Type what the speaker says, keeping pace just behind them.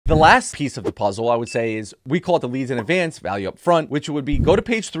The last piece of the puzzle, I would say, is we call it the leads in advance, value up front, which would be go to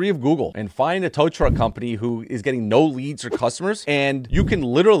page 3 of Google and find a tow truck company who is getting no leads or customers. And you can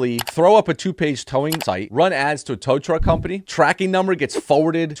literally throw up a 2-page towing site, run ads to a tow truck company, tracking number gets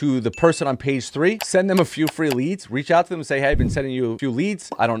forwarded to the person on page 3, send them a few free leads, reach out to them and say, hey, I've been sending you a few leads.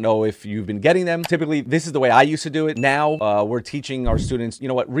 I don't know if you've been getting them. Typically, this is the way I used to do it. Now we're teaching our students, you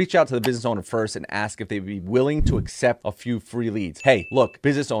know what, reach out to the business owner first and ask if they'd be willing to accept a few free leads. Hey, look,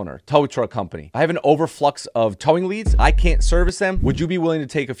 business owner, tow truck company, I have an overflux of towing leads. I can't service them. Would you be willing to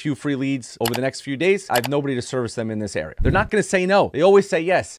take a few free leads over the next few days? I have nobody to service them in this area. They're not going to say no. They always say yes.